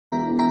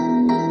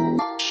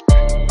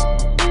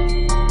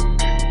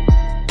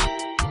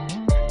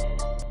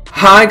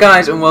Hi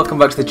guys, and welcome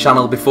back to the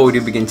channel. Before we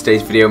do begin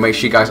today's video, make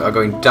sure you guys are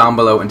going down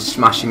below and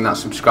smashing that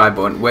subscribe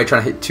button. We're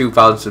trying to hit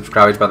 2,000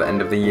 subscribers by the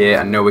end of the year.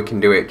 I know we can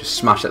do it. Just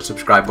smash that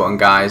subscribe button,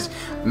 guys.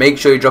 Make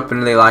sure you drop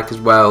in a like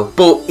as well.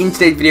 But in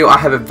today's video, I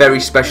have a very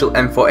special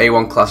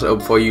M4A1 class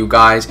up for you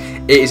guys.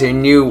 It is a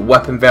new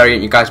weapon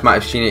variant. You guys might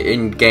have seen it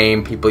in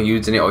game, people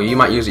using it, or you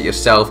might use it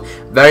yourself.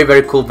 Very,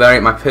 very cool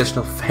variant. My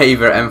personal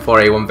favorite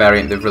M4A1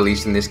 variant they've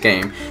released in this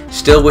game.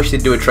 Still wish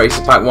they'd do a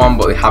Tracer Pack one,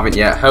 but they haven't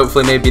yet.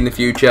 Hopefully, maybe in the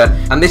future.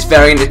 And this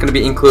variant is going to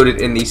be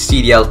included in the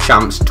CDL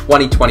Champs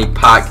 2020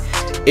 pack.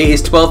 It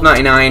is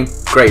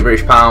 $12.99 Great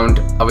British Pound.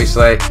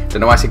 Obviously,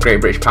 don't know why I say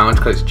Great British Pound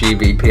because it's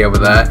GBP over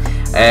there.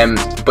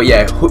 But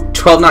yeah,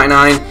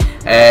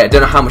 $12.99.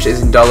 Don't know how much it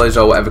is in dollars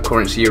or whatever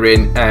currency you're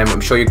in. I'm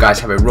sure you guys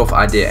have a rough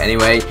idea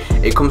anyway.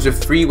 It comes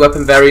with 3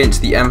 weapon variants: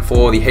 the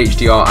M4, the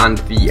HDR, and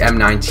the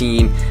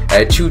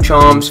M19. 2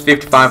 charms,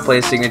 55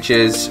 player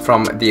signatures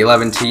from the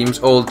 11 teams,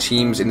 all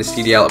teams in the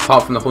CDL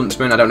apart from the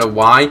Huntsman. I don't know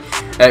why.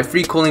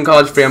 3 calling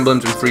cards, 3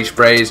 emblems, and 3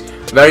 sprays.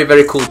 Very,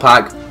 very cool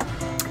pack.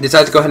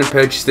 Decided to go ahead and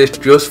purchase this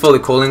just for the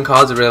calling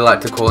cards. I really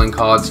like the calling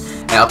cards.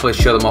 I'll probably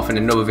show them off in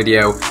another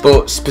video.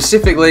 But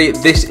specifically,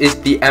 this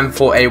is the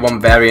M4A1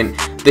 variant.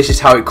 This is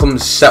how it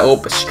comes set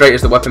up, straight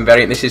as the weapon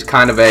variant. This is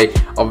kind of a,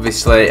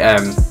 obviously,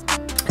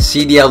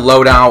 CDL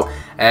loadout.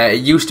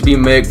 It used to be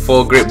Merc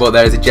foregrip, but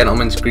there is a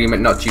gentleman's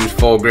agreement not to use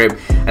foregrip.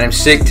 And I'm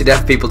sick to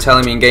death of people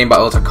telling me in game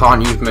battles I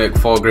can't use Merc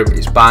foregrip,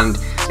 it's banned.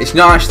 It's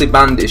not actually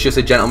banned, it's just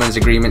a gentleman's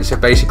agreement. So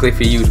basically, if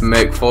you use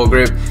Merc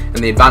foregrip and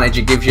the advantage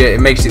it gives you, it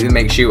makes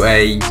you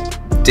a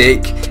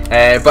dick.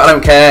 But I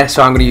don't care,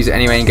 so I'm going to use it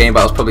anyway in game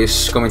battles. Probably a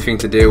scummy thing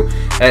to do.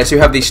 So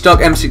you have the stock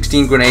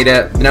M16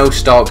 Grenadier, no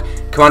stock,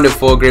 Commando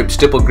foregrip,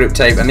 stipple grip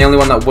tape, and the only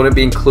one that wouldn't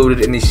be included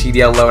in the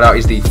CDL loadout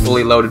is the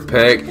fully loaded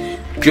perk.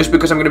 Just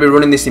because I'm going to be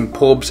running this in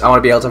pubs, I want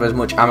to be able to have as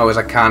much ammo as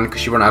I can,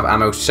 because you run out of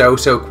ammo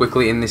so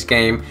quickly in this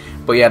game.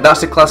 But yeah,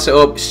 that's the class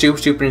setup.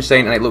 Super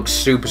insane, and it looks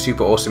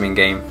super awesome in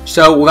game.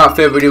 So without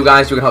further ado,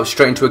 guys, we're going to hop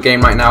straight into a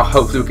game right now.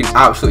 Hopefully we can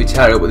absolutely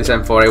tear it up with this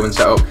M4A1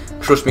 setup.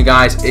 Trust me,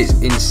 guys, it's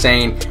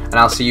insane, and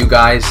I'll see you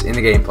guys in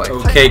the gameplay.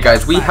 Okay,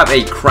 guys, we have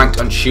a cranked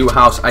on shoot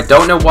house. I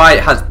don't know why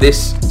it has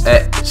this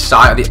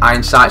sight, or the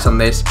iron sights on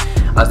this,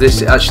 as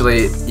this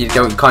actually, you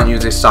can't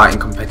use this sight in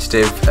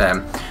competitive.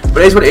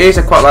 But it is what it is.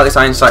 I quite like this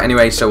iron sight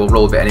anyway, so we'll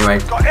roll with it anyway.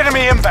 Got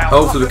enemy inbound.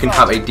 Hopefully we can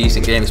have a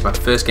decent game. It's my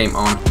first game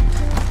on.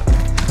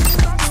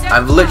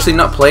 I've literally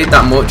not played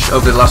that much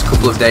over the last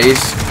couple of days.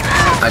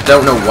 I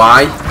don't know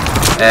why.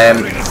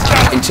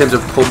 In terms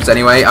of pubs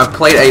anyway. I've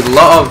played a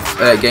lot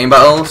of game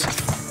battles. To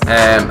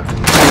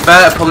be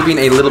fair, I've probably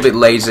been a little bit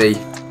lazy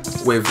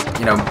with,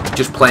 you know,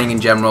 just playing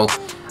in general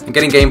and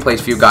getting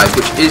gameplays for you guys,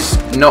 which is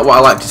not what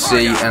I like to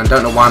see, and I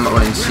don't know why I'm not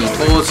running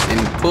C4s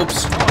in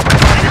pubs.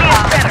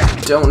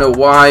 Don't know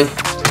why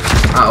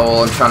at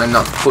all. I'm trying to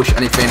not push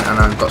anything, and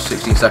I've got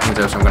 16 seconds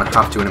though, so I'm going to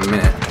have to in a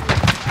minute.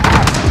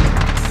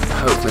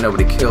 Hopefully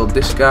nobody killed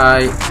this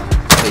guy.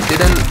 They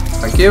didn't.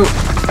 Thank you.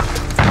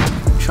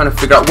 I'm trying to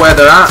figure out where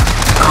they're at.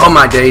 Oh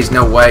my days,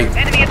 no way.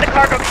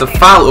 The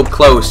foul up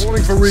close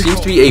seems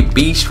to be a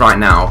beast right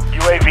now.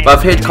 But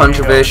I've heard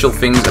controversial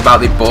things about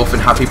the buff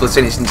and how people are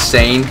saying it's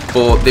insane,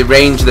 but the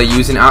range they're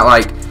using at,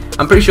 like,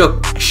 I'm pretty sure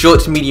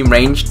short to medium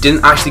range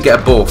didn't actually get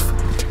a buff.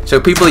 So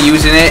people are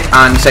using it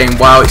and saying,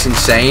 wow, it's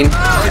insane,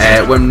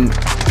 when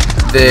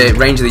the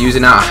range they're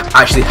using it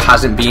actually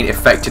hasn't been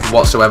affected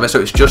whatsoever. So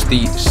it's just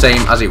the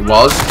same as it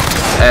was.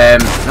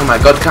 Oh my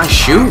god, can I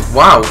shoot?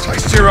 Wow.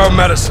 Taste your own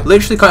medicine.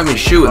 Literally can't even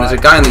shoot, and there's a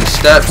guy on these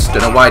steps.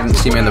 Don't know why he didn't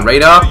see me on the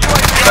radar.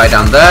 Guy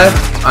down there.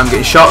 I'm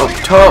getting shot up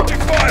top.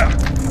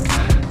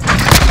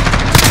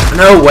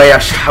 No way,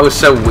 I was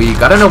so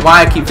weak. I don't know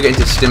why I keep forgetting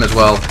to stim as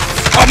well.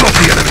 I'm not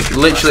the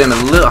enemy. Literally,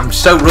 I'm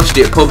so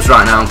rusty at pubs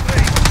right now.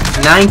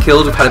 9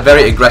 kills, we've had a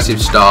very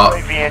aggressive start.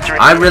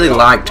 I really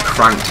liked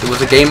Cranked. It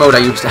was a game mode I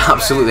used to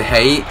absolutely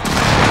hate,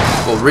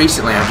 but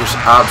recently I just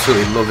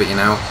absolutely love it, you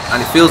know.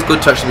 And it feels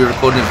good to actually be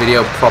recording a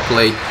video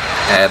properly.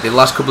 The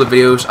last couple of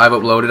videos I've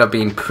uploaded, I've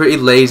been pretty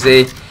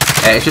lazy.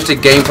 It's just a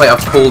gameplay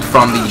I've pulled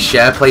from the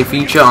share play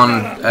feature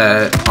on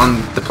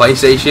the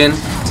PlayStation.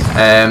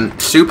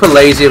 Super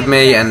lazy of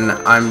me, and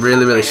I'm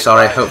really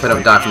sorry. I hope I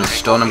don't die from the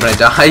stun. I'm gonna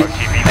die.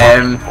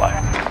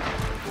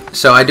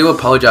 So I do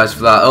apologise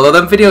for that. Although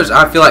them videos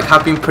I feel like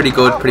have been pretty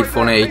good, pretty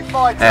funny.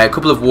 A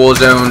couple of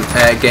Warzone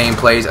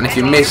gameplays, and if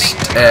you missed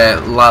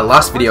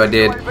last video I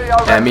did,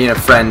 me and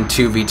a friend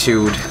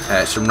 2v2'd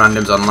some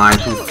randoms online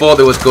who thought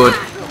it was good,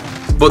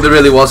 but there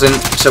really wasn't.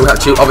 So we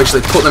had to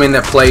obviously put them in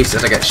their place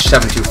as I get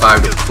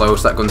 725 up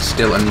close. That gun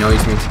still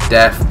annoys me to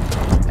death.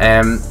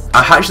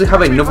 I actually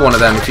have another one of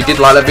them. If you did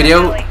like that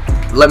video,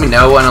 let me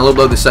know and I'll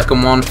upload the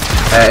second one.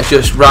 It's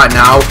just right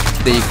now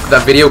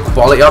the video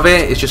quality of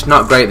it is just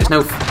not great. There's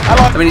no,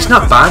 I mean, it's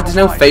not bad. There's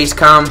no face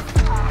cam.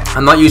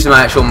 I'm not using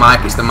my actual mic.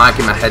 It's the mic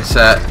in my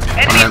headset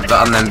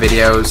on them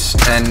videos,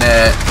 and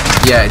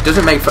yeah, it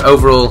doesn't make for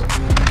overall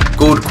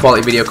good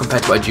quality video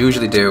compared to what I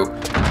usually do,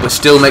 but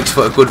still makes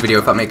for a good video,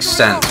 if that makes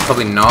sense.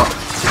 Probably not.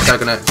 Is that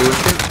gonna do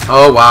anything?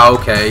 Oh wow,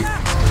 okay.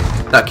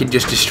 That kid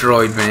just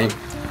destroyed me.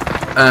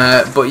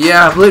 But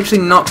yeah, I've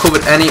literally not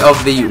covered any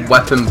of the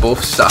weapon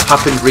buffs that have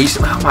happened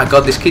recently. Oh my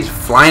god, this kid's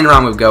flying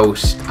around with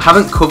ghosts. I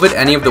haven't covered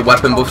any of the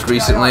weapon buffs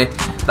recently.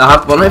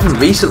 Well, not even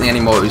recently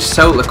anymore. It was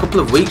a couple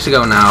of weeks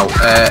ago now,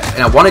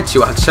 and I wanted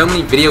to. I had so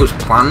many videos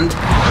planned,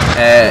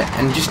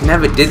 and just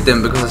never did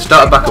them because I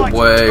started back at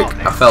work.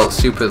 I felt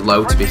super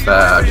low, to be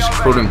fair. I just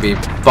couldn't be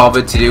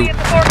bothered to do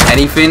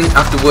anything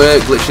after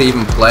work, literally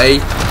even play.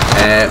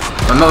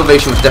 My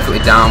motivation was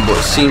definitely down, but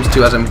it seems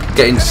to, as I'm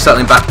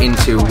settling back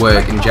into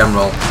work in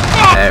general,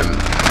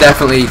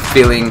 definitely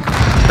feeling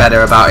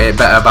better about it,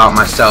 better about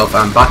myself.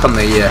 I'm back on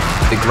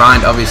the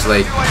grind,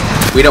 obviously.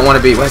 We don't want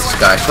to be... Where's this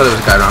guy? I saw there was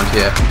a guy around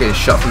here. I'm getting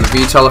shot from the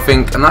VTOL, I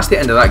think. And that's the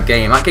end of that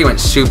game. That game went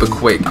super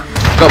quick.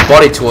 Got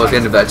bodied towards the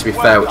end of that, to be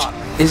fair, which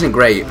isn't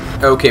great.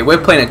 Okay, we're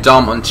playing a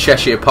Dom on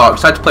Cheshire Park.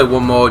 Decided to play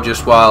one more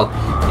just while,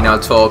 you know, I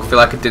talk. I feel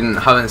like I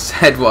haven't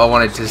said what I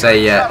wanted to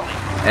say yet.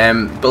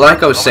 But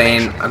like I was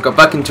saying, I got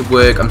back into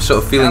work. I'm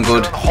sort of feeling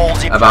good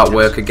about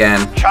work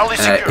again,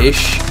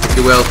 ish, if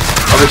you will.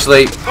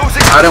 Obviously,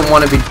 I don't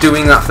want to be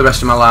doing that for the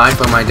rest of my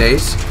life or my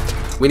days.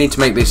 We need to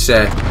make this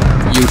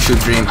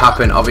YouTube dream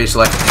happen,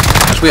 obviously,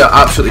 because we are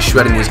absolutely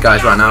shredding these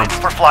guys right now.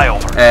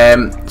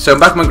 So I'm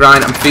back on my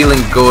grind. I'm feeling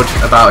good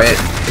about it.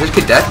 Is this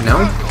kid dead?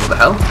 No? What the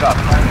hell?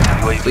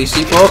 Please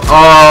C4.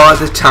 Oh,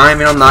 the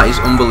timing on that is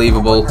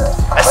unbelievable.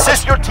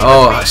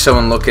 Oh, so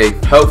unlucky.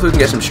 Hopefully we can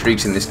get some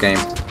streaks in this game.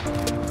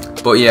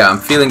 But yeah, I'm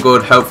feeling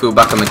good. Hopefully we're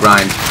back on the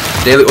grind.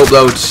 Daily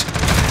uploads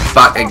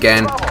back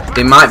again.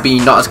 They might be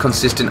not as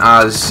consistent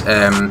as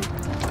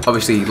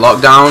obviously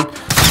lockdown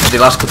the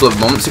last couple of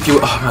months.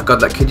 Oh my god,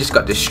 that kid just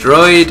got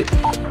destroyed.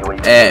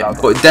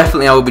 But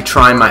definitely I will be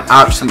trying my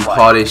absolute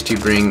hardest to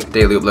bring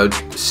daily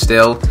uploads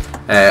still.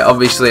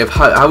 Obviously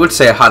I would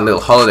say I had a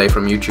little holiday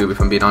from YouTube, if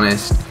I'm being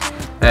honest.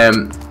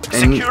 And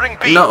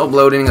not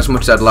uploading as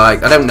much as I'd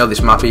like. I don't know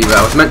this map either.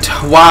 I was meant to.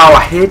 Wow,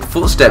 I heard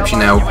footsteps, you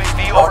know,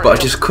 but I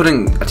just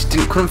couldn't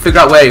figure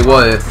out where he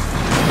was.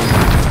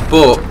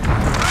 But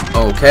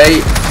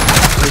okay,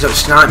 please don't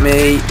snipe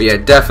me. But yeah,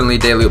 definitely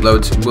daily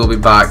uploads will be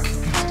back.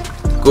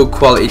 Good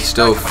quality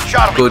stuff,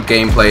 good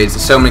gameplays.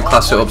 There's so many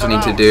class setups I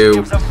need to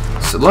do.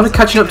 There's a lot of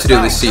catching up to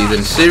do this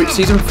season.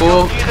 Season 4,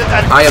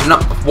 I have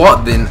not. What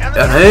on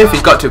earth?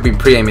 He's got to have been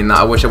pre-aiming that.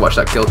 I wish I watched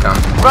that kill cam.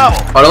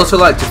 I'd also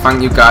like to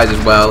thank you guys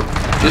as well,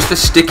 just for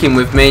sticking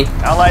with me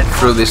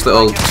through this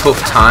little tough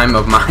time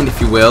of mine, if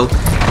you will.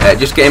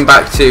 Just getting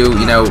back to,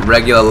 you know,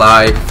 regular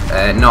life,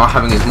 not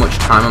having as much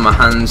time on my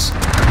hands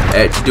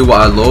to do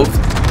what I love.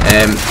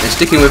 And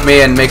sticking with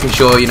me and making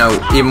sure, you know,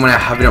 even when I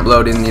haven't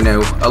uploaded, you know,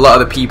 a lot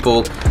of the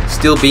people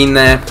still being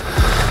there,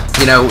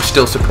 you know,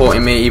 still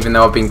supporting me even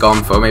though I've been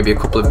gone for maybe a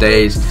couple of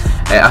days.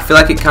 I feel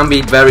like it can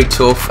be very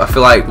tough. I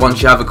feel like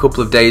once you have a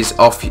couple of days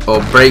off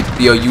or break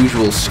your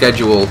usual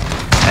schedule,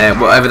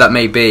 whatever that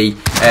may be,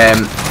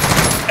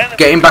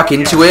 getting back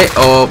into it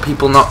or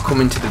people not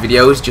coming to the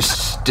videos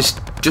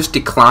just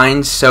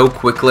declines so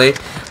quickly.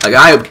 Like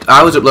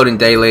I was uploading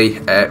daily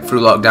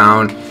through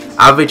lockdown,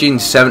 averaging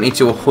 70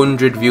 to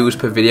 100 views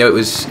per video.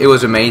 It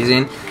was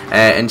amazing,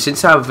 and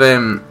since I've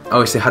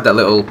obviously had that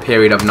little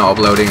period of not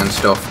uploading and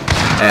stuff,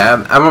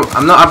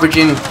 I'm not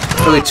averaging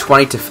probably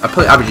 20 to I'm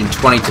probably averaging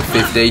 20 to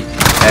 50,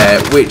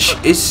 which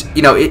is,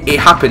 you know, it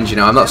happens. You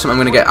know, I'm not something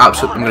I'm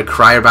gonna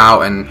cry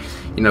about and,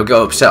 you know, get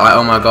upset like,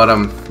 oh my god,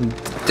 I'm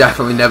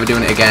definitely never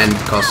doing it again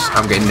because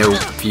I'm getting no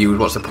views.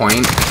 What's the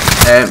point?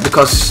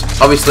 Because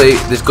obviously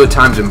there's good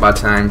times and bad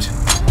times.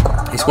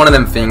 It's one of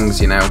them things,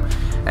 you know.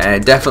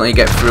 Definitely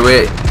get through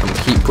it and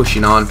keep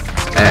pushing on,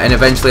 and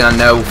eventually I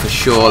know for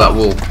sure that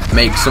we'll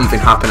make something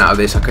happen out of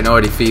this. I can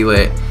already feel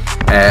it.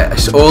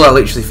 It's all I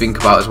literally think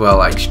about as well,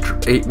 like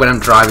when I'm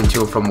driving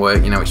to and from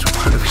work, you know, it's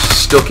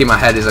stuck in my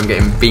head as I'm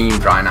getting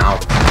beamed right now.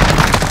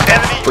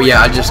 But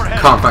yeah, I just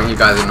can't thank you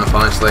guys enough,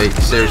 honestly,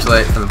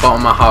 seriously, from the bottom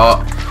of my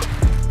heart.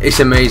 It's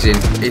amazing,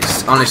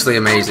 it's honestly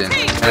amazing.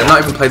 And I've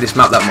not even played this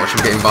map that much,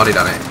 I'm getting bodied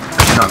on it.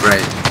 It's not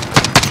great.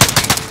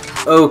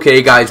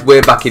 Okay guys,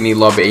 we're back in the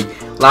lobby.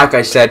 Like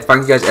I said,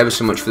 thank you guys ever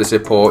so much for the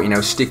support, you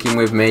know, sticking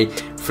with me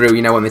through,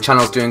 you know, when the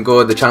channel's doing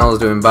good, the channel's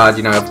doing bad,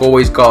 you know, I've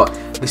always got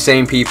the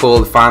same people,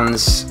 the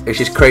fans. It's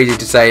just crazy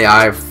to say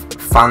I have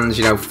fans,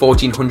 you know,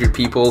 1,400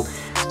 people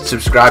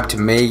subscribe to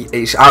me.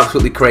 It's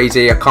absolutely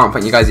crazy. I can't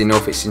thank you guys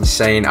enough. It's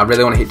insane. I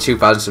really want to hit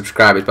 2,000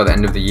 subscribers by the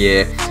end of the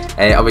year.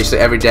 Obviously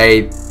every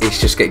day it's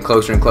just getting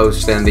closer and closer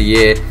to the end of the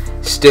year.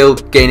 Still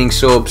gaining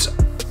subs,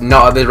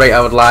 not at the rate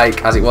I would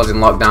like as it was in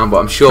lockdown, but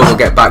I'm sure we'll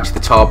get back to the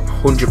top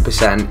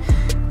 100%.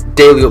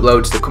 Daily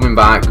uploads, they're coming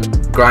back,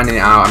 grinding it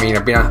out. I mean,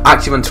 I've been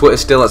active on Twitter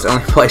still. That's the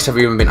only place I've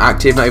even been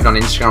active. Not even on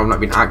Instagram, I've not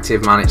been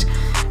active, man. It's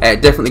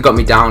definitely got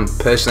me down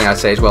personally, I'd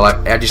say as well.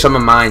 I just on my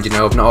mind, you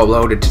know, I've not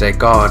uploaded today.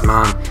 God,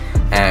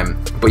 man.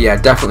 But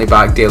yeah, definitely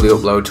back, daily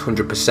uploads,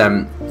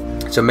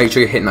 100%. So make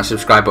sure you're hitting that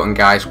subscribe button,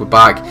 guys. We're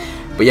back.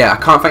 But yeah, I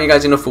can't thank you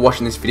guys enough for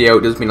watching this video.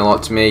 It does mean a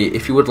lot to me.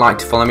 If you would like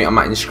to follow me on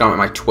my Instagram and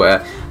my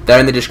Twitter, they're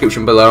in the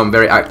description below. I'm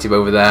very active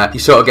over there. You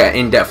sort of get an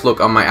in-depth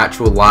look on my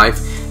actual life,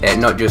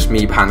 not just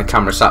me behind the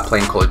camera sat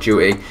playing Call of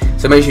Duty.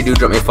 So make sure you do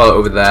drop me a follow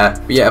over there.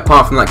 But yeah,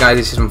 apart from that guys,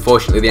 this is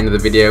unfortunately the end of the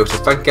video. So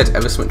thank you guys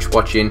ever so much for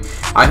watching.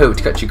 I hope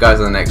to catch you guys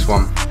on the next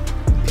one.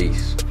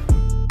 Peace.